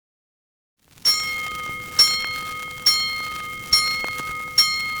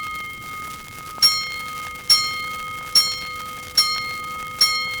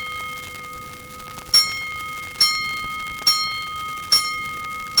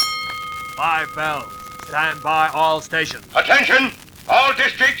5 bells. Stand by all stations. Attention! All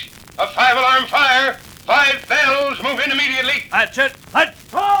districts, a 5-alarm fire. 5 bells, move in immediately. That's it. Let's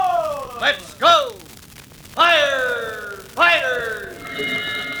go! Let's go! Firefighters!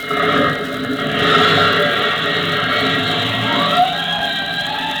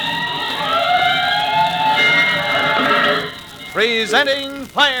 Presenting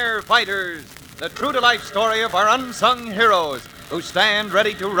Firefighters, the true-to-life story of our unsung heroes who stand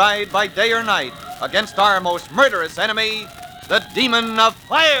ready to ride by day or night against our most murderous enemy, the Demon of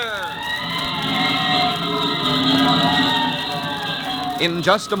Fire. In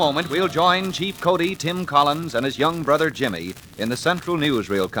just a moment, we'll join Chief Cody Tim Collins and his young brother Jimmy in the Central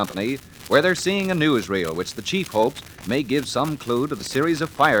Newsreel Company, where they're seeing a newsreel which the chief hopes may give some clue to the series of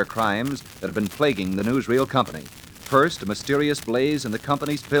fire crimes that have been plaguing the Newsreel Company. First, a mysterious blaze in the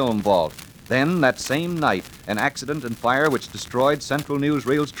company's film vault. Then, that same night, an accident and fire which destroyed Central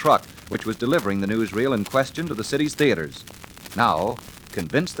Newsreel's truck, which was delivering the newsreel in question to the city's theaters. Now,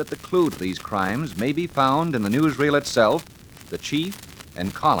 convinced that the clue to these crimes may be found in the newsreel itself, the chief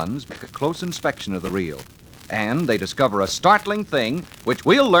and Collins make a close inspection of the reel. And they discover a startling thing which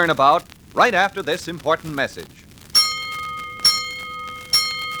we'll learn about right after this important message.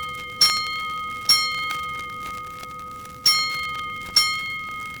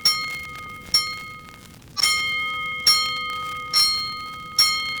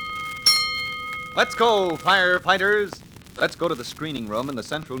 Let's go, firefighters. Let's go to the screening room in the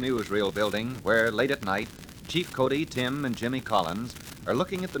Central Newsreel building, where late at night, Chief Cody, Tim, and Jimmy Collins are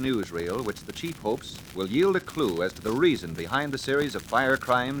looking at the newsreel, which the chief hopes will yield a clue as to the reason behind the series of fire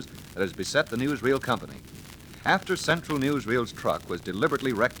crimes that has beset the newsreel company. After Central Newsreel's truck was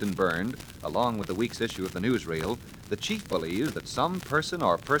deliberately wrecked and burned, along with the week's issue of the newsreel, the chief believes that some person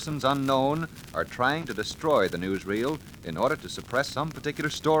or persons unknown are trying to destroy the newsreel in order to suppress some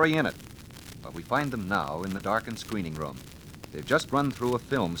particular story in it. But we find them now in the darkened screening room. They've just run through a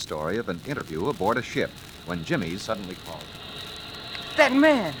film story of an interview aboard a ship when Jimmy suddenly called. That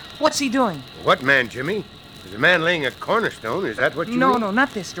man, what's he doing? What man, Jimmy? Is a man laying a cornerstone? Is that what you mean? No,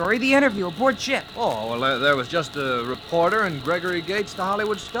 not this story. The interview aboard ship. Oh, well, there was just a reporter and Gregory Gates, the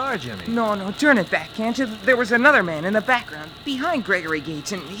Hollywood star, Jimmy. No, turn it back, can't you? There was another man in the background, behind Gregory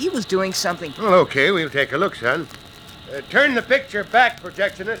Gates, and he was doing something. Well, okay, we'll take a look, son. Turn the picture back,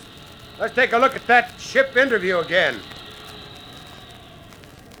 projectionist. Let's take a look at that ship interview again.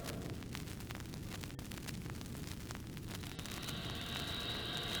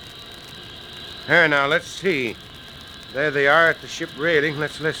 Here, now, let's see. There they are at the ship railing.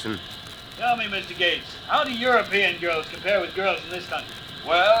 Let's listen. Tell me, Mr. Gates, how do European girls compare with girls in this country?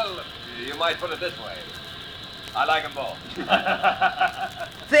 Well, you might put it this way. I like them both.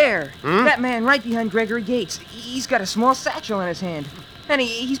 There, that man right behind Gregory Gates. He's got a small satchel in his hand. And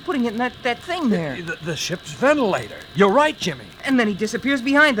he's putting it in that thing there. The ship's ventilator. You're right, Jimmy. And then he disappears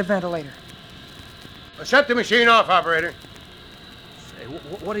behind the ventilator. Well, shut the machine off, operator. Say,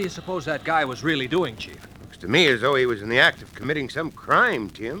 what do you suppose that guy was really doing, Chief? Looks to me as though he was in the act of committing some crime,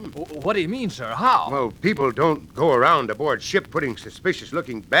 Tim. What do you mean, sir? How? Well, people don't go around aboard ship putting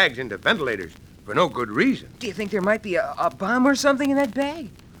suspicious-looking bags into ventilators for no good reason. Do you think there might be a bomb or something in that bag?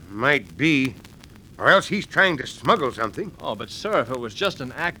 Might be. Or else he's trying to smuggle something. Oh, but, sir, if it was just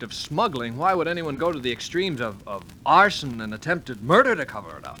an act of smuggling, why would anyone go to the extremes of arson and attempted murder to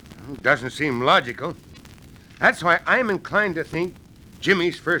cover it up? Doesn't seem logical. That's why I'm inclined to think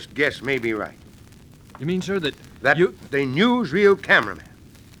Jimmy's first guess may be right. You mean, sir, that the newsreel cameraman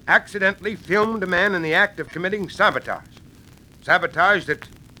accidentally filmed a man in the act of committing sabotage. Sabotage that,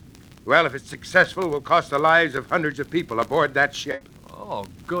 well, if it's successful, will cost the lives of hundreds of people aboard that ship. Oh,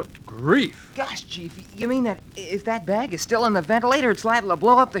 good grief. Gosh, Chief, you mean that if that bag is still in the ventilator, it's liable to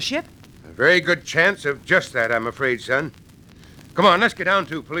blow up the ship? A very good chance of just that, I'm afraid, son. Come on, let's get down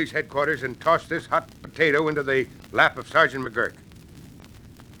to police headquarters and toss this hot potato into the lap of Sergeant McGurk.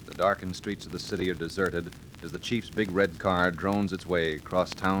 The darkened streets of the city are deserted as the chief's big red car drones its way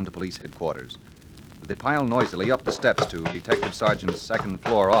across town to police headquarters. They pile noisily up the steps to Detective Sergeant's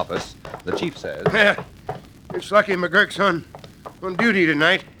second-floor office. The chief says... Yeah, it's lucky McGurk's on duty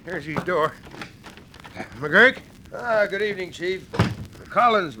tonight. Here's his door. McGurk? Good evening, Chief. The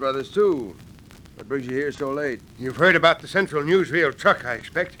Collins brothers, too. What brings you here so late? You've heard about the Central Newsreel truck, I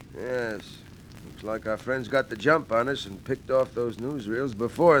expect. Yes. Looks like our friends got the jump on us and picked off those newsreels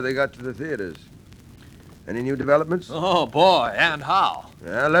before they got to the theaters. Any new developments? Oh, boy, and how?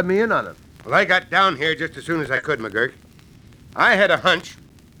 Yeah, let me in on them. Well, I got down here just as soon as I could, McGurk. I had a hunch.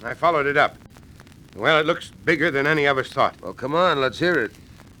 I followed it up. Well, it looks bigger than any of us thought. Well, come on, let's hear it.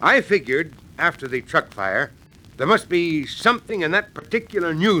 I figured, after the truck fire, there must be something in that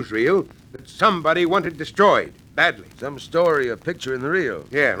particular newsreel that somebody wanted destroyed, badly. Some story, a picture in the reel.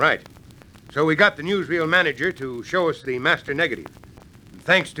 Yeah, right. So we got the newsreel manager to show us the master negative. And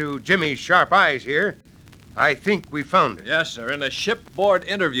thanks to Jimmy's sharp eyes here, I think we found it. Yes, sir. In a shipboard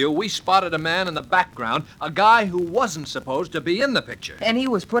interview, we spotted a man in the background, a guy who wasn't supposed to be in the picture. And he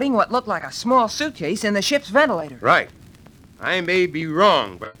was putting what looked like a small suitcase in the ship's ventilator. Right. I may be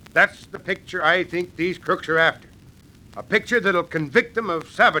wrong, but that's the picture I think these crooks are after. A picture that'll convict them of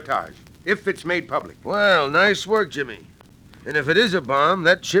sabotage, if it's made public. Well, nice work, Jimmy. And if it is a bomb,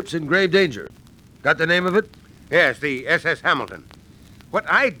 that ship's in grave danger. Got the name of it? Yes, the SS Hamilton. What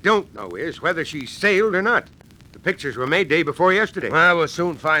I don't know is whether she sailed or not. The pictures were made day before yesterday. Well, we'll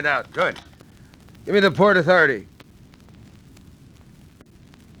soon find out. Good. Give me the Port Authority.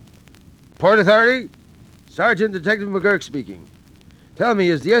 Port Authority? Sergeant Detective McGurk speaking. Tell me,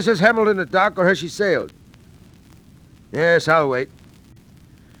 is the SS Hamilton at dock or has she sailed? Yes, I'll wait.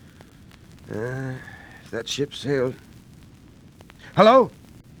 If that ship sailed. Hello?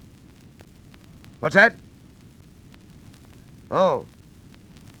 What's that? Oh.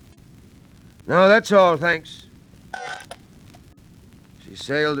 No, that's all, thanks. She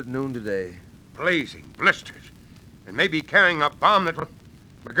sailed at noon today. Blazing blisters. And maybe carrying a bomb that will...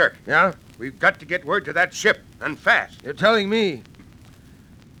 McGurk, Yeah? we've got to get word to that ship, and fast. You're telling me.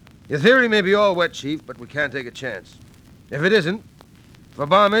 Your theory may be all wet, Chief, but we can't take a chance. If it isn't, if a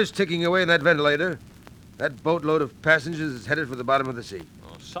bomb is ticking away in that ventilator, that boatload of passengers is headed for the bottom of the sea.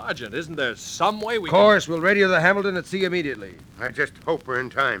 Oh, Sergeant, isn't there some way we Of course, we'll radio the Hamilton at sea immediately. I just hope we're in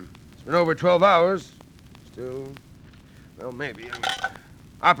time. It's been over 12 hours. Still, well, maybe.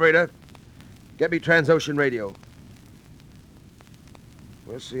 Operator, get me Transocean radio.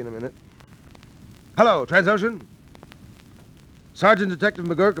 We'll see in a minute. Hello, Transocean. Sergeant Detective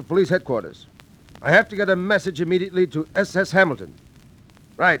McGurk of Police Headquarters. I have to get a message immediately to SS Hamilton.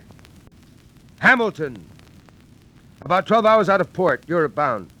 Right. Hamilton. About 12 hours out of port, Europe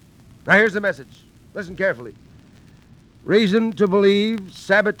bound. Now here's the message. Listen carefully. Reason to believe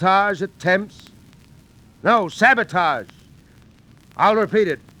sabotage attempts. No, sabotage. I'll repeat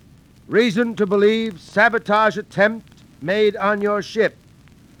it. Reason to believe sabotage attempt made on your ship.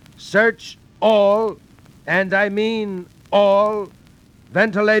 Search all, and I mean all,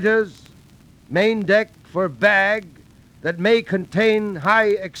 ventilators, main deck for bag that may contain high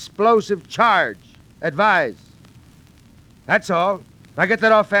explosive charge. Advise. That's all. Now get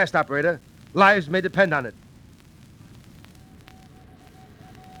that off fast, operator. Lives may depend on it.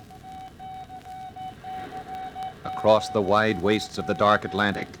 Across the wide wastes of the dark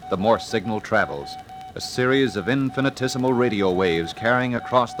Atlantic, the Morse signal travels. A series of infinitesimal radio waves carrying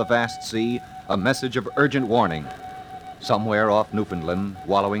across the vast sea a message of urgent warning. Somewhere off Newfoundland,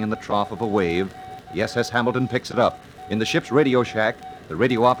 wallowing in the trough of a wave, the SS Hamilton picks it up. In the ship's radio shack, the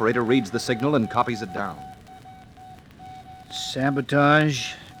radio operator reads the signal and copies it down.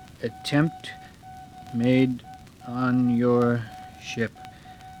 Sabotage attempt made on your ship.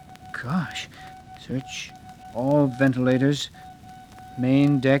 Gosh. Search all ventilators,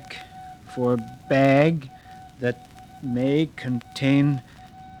 main deck for bag that may contain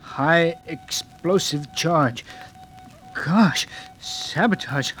high explosive charge. Gosh,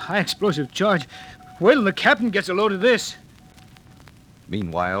 sabotage, high explosive charge. Wait till the captain gets a load of this.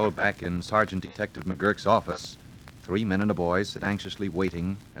 Meanwhile, back in Sergeant Detective McGurk's office, 3 men and a boy sit anxiously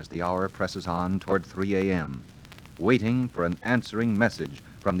waiting as the hour presses on toward 3 a.m., waiting for an answering message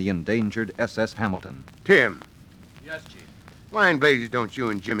from the endangered SS Hamilton. Tim, Yes, Chief. why in blazes don't you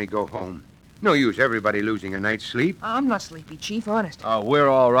and Jimmy go home? No use everybody losing a night's sleep. I'm not sleepy, Chief, honest. We're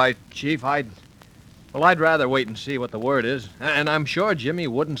all right, Chief. I'd rather wait and see what the word is. And I'm sure Jimmy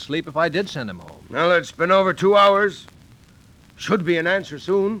wouldn't sleep if I did send him home. Well, it's been over 2 hours. Should be an answer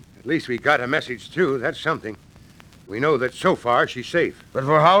soon. At least we got a message through. That's something. We know that so far she's safe. But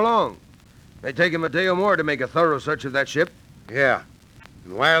for how long? May take him a day or more to make a thorough search of that ship. Yeah.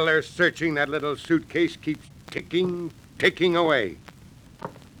 And while they're searching, that little suitcase keeps ticking away.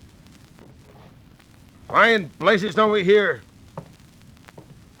 Why in blazes don't we hear?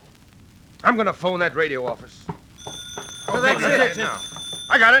 I'm gonna phone that radio office. That's it now.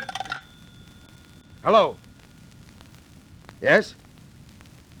 I got it. Hello? Yes?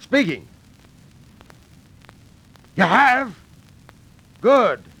 Speaking. You have?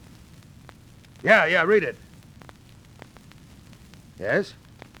 Good. Yeah, read it. Yes?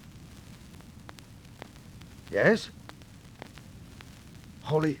 Yes?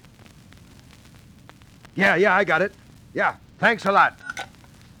 Holy. Yeah, I got it. Yeah, thanks a lot.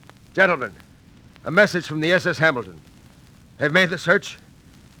 Gentlemen, a message from the SS Hamilton. They've made the search,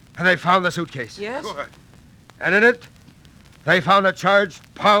 and they found the suitcase. Yes? Good. And in it, They found a charge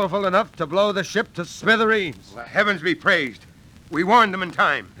powerful enough to blow the ship to smithereens. Well, heavens be praised. We warned them in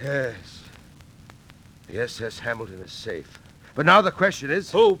time. Yes. The SS Hamilton is safe. But now the question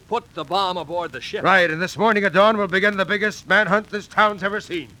is... Who put the bomb aboard the ship? Right, and this morning at dawn we'll begin the biggest manhunt this town's ever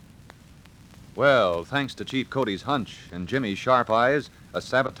seen. Well, thanks to Chief Cody's hunch and Jimmy's sharp eyes, a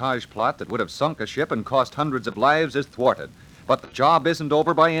sabotage plot that would have sunk a ship and cost hundreds of lives is thwarted. But the job isn't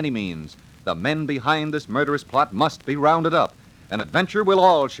over by any means. The men behind this murderous plot must be rounded up. An adventure we'll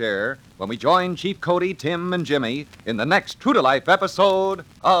all share when we join Chief Cody, Tim, and Jimmy in the next true-to-life episode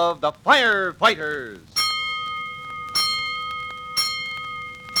of The Firefighters.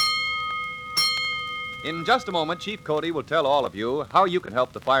 In just a moment, Chief Cody will tell all of you how you can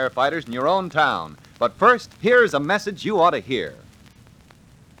help the firefighters in your own town. But first, here's a message you ought to hear.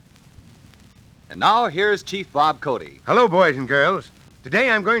 And now, here's Chief Bob Cody. Hello, boys and girls. Today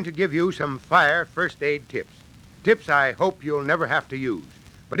I'm going to give you some fire first aid tips. Tips I hope you'll never have to use.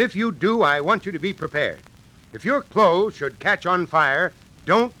 But if you do, I want you to be prepared. If your clothes should catch on fire,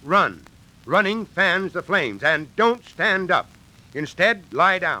 don't run. Running fans the flames, and don't stand up. Instead,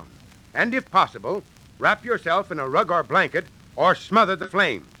 lie down. And if possible, wrap yourself in a rug or blanket or smother the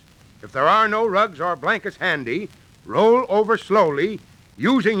flames. If there are no rugs or blankets handy, roll over slowly,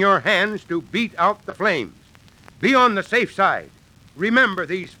 using your hands to beat out the flames. Be on the safe side. Remember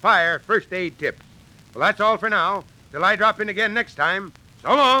these fire first aid tips. Well, that's all for now. Till I drop in again next time.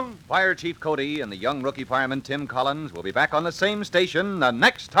 So long. Fire Chief Cody and the young rookie fireman Tim Collins will be back on the same station the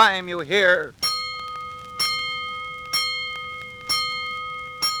next time you hear...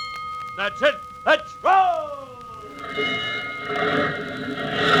 That's it. Let's roll!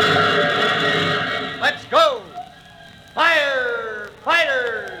 Let's go!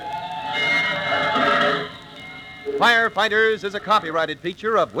 Firefighters! Firefighters is a copyrighted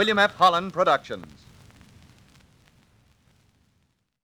feature of William F. Holland Productions.